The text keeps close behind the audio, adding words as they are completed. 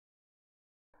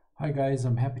Hi guys,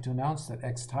 I'm happy to announce that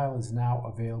Extile is now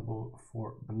available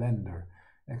for Blender.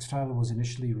 Extile was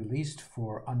initially released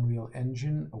for Unreal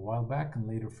Engine a while back and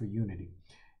later for Unity.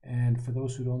 And for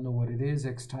those who don't know what it is,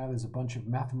 Extile is a bunch of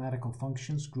mathematical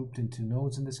functions grouped into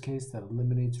nodes in this case that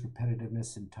eliminates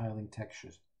repetitiveness in tiling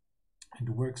textures. It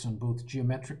works on both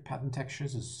geometric pattern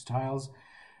textures as tiles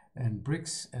and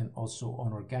bricks, and also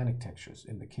on organic textures.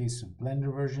 In the case of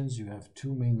Blender versions, you have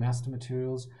two main master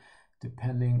materials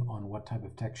depending on what type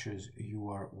of textures you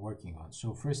are working on.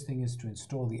 So first thing is to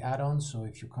install the add-ons. So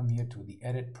if you come here to the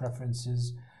Edit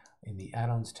Preferences in the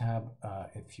Add-ons tab,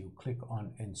 if you click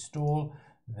on Install,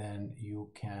 then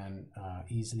you can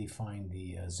easily find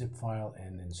the zip file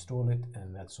and install it,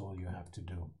 and that's all you have to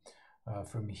do.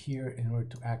 From here, in order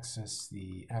to access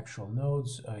the actual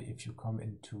nodes, if you come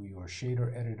into your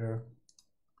shader editor,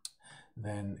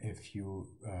 then if you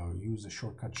use the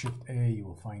shortcut Shift A, you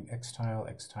will find Extile,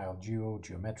 Extile Geo,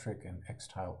 Geometric, and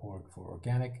Extile Org for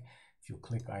Organic. If you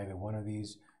click either one of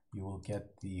these, you will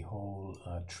get the whole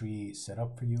tree set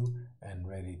up for you and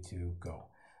ready to go.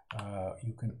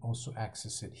 You can also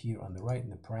access it here on the right in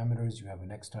the parameters. You have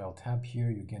an Extile tab here.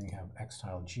 Again, you have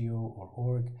Extile Geo or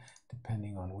Org,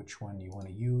 depending on which one you want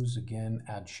to use. Again,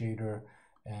 add shader,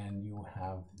 and you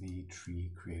have the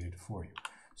tree created for you.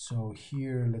 So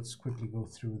here, let's quickly go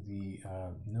through the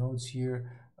nodes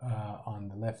here. On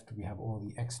the left, we have all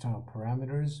the Extile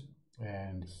parameters,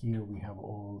 and here we have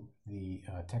all the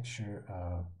texture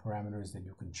parameters that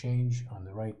you can change. On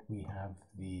the right, we have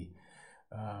the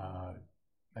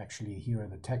actually, here are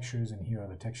the textures, and here are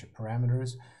the texture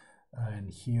parameters. And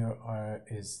here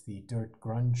is the dirt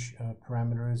grunge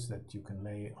parameters that you can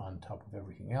lay on top of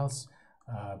everything else.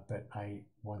 But I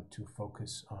want to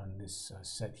focus on this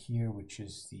set here, which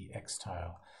is the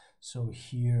Extile. So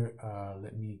here,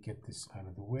 let me get this out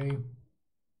of the way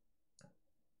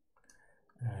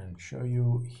and show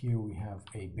you. Here we have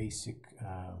a basic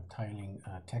tiling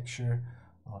texture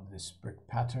of this brick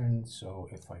pattern. So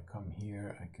if I come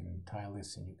here, I can tile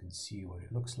this and you can see what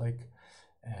it looks like.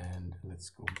 And let's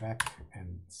go back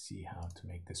and see how to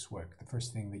make this work. The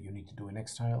first thing that you need to do in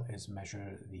Extile is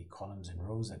measure the columns and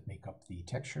rows that make up the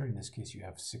texture. In this case, you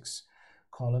have 6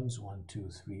 columns, 1, 2,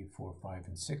 3, 4, 5,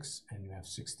 and 6, and you have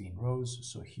 16 rows.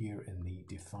 So here in the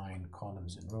define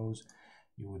columns and rows,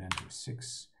 you would enter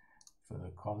 6 for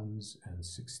the columns and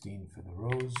 16 for the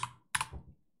rows.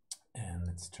 And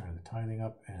let's turn the tiling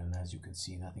up, and as you can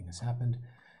see, nothing has happened,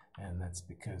 and that's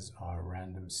because our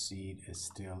random seed is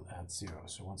still at 0.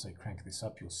 So once I crank this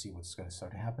up, you'll see what's going to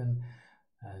start to happen.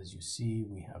 As you see,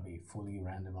 we have a fully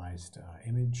randomized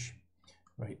image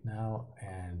right now,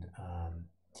 and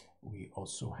we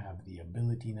also have the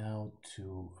ability now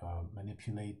to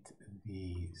manipulate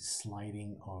the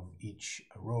sliding of each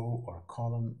row or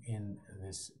column in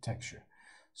this texture.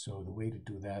 So the way to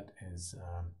do that is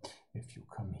if you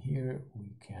come here,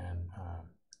 we can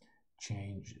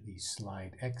change the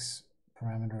slide X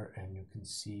parameter, and you can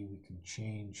see we can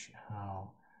change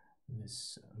how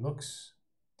this looks.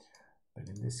 But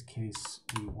in this case,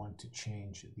 we want to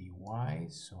change the Y.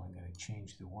 So I'm going to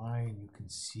change the Y, and you can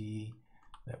see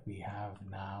that we have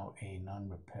now a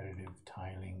non-repetitive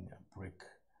tiling brick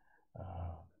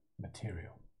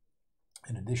material.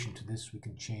 In addition to this, we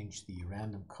can change the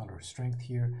random color strength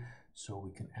here, so we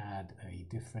can add a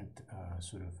different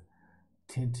sort of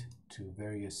tint to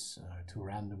various to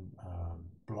random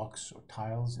blocks or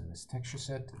tiles in this texture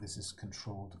set. This is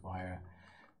controlled via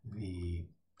the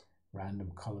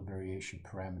random color variation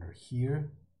parameter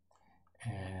here,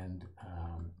 and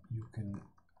you can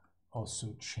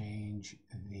also change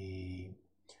the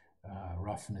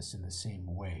roughness in the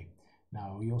same way.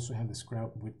 Now we also have this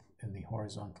grout width in the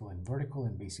horizontal and vertical,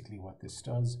 and basically what this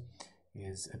does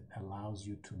is it allows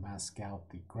you to mask out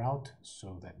the grout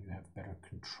so that you have better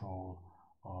control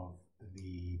of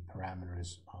the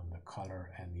parameters on the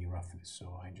color and the roughness.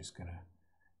 So I'm just gonna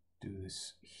do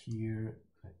this here.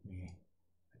 Let me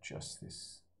adjust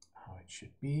this how it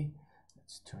should be.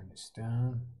 Let's turn this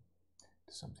down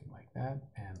to something like that,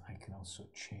 and I can also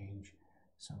change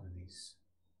some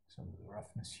of the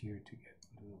roughness here to get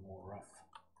a little more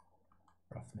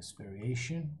roughness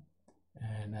variation.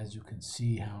 And as you can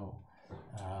see how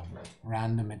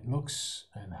random it looks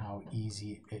and how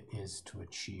easy it is to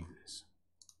achieve this.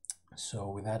 So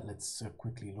with that, let's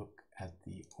quickly look at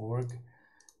the org,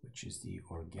 which is the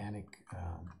organic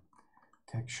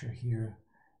texture here.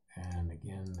 And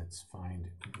again, let's find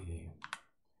the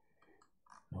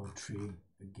node tree.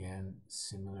 Again,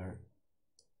 similar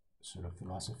sort of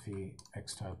philosophy.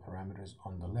 Extile parameters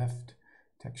on the left,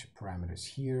 texture parameters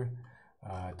here.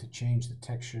 To change the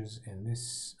textures in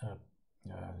this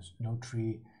node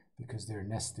tree, because they're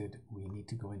nested, we need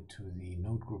to go into the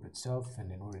node group itself,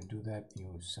 and in order to do that,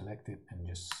 you select it and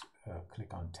just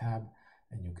click on tab,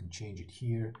 and you can change it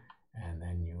here, and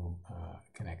then you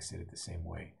can exit it the same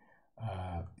way.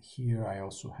 Here I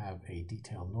also have a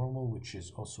detail normal, which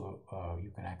is also,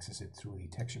 you can access it through the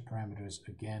texture parameters.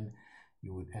 Again,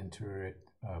 you would enter it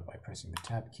by pressing the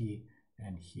tab key,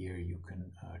 and here you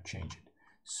can change it.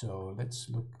 So let's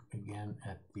look again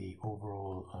at the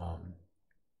overall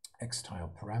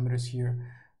Extile parameters here,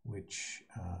 which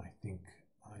I think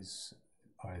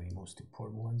are the most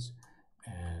important ones.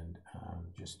 And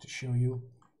just to show you,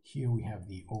 here we have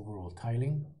the overall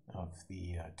tiling of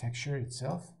the texture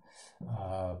itself.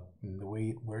 The way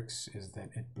it works is that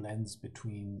it blends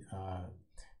between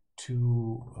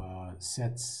two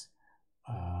sets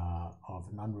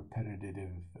of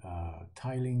non-repetitive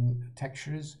tiling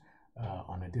textures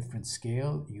on a different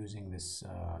scale using this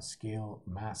scale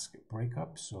mask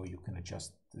breakup. So you can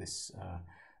adjust this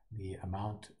the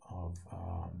amount of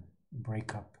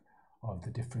breakup of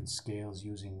the different scales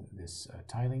using this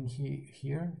tiling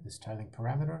here, this tiling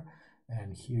parameter.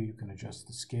 And here you can adjust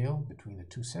the scale between the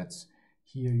two sets.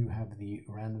 Here you have the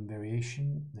random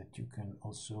variation that you can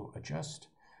also adjust.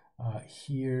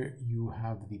 Here you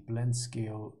have the blend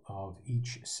scale of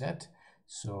each set.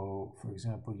 So for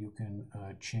example, you can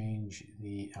change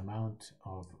the amount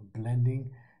of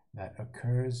blending that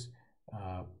occurs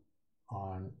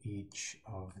on each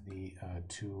of the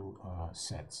two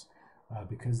sets.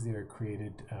 Because they're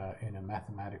created in a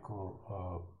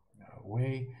mathematical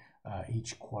way,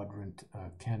 each quadrant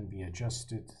can be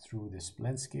adjusted through this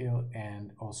blend scale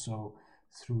and also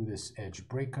through this edge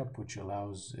breakup, which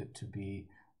allows it to be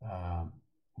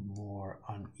more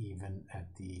uneven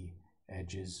at the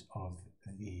edges of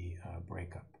the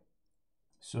breakup.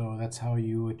 So that's how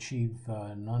you achieve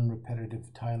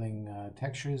non-repetitive tiling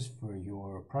textures for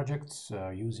your projects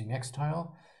using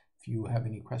Extile. If you have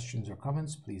any questions or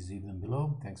comments, please leave them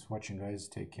below. Thanks for watching, guys.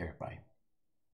 Take care. Bye.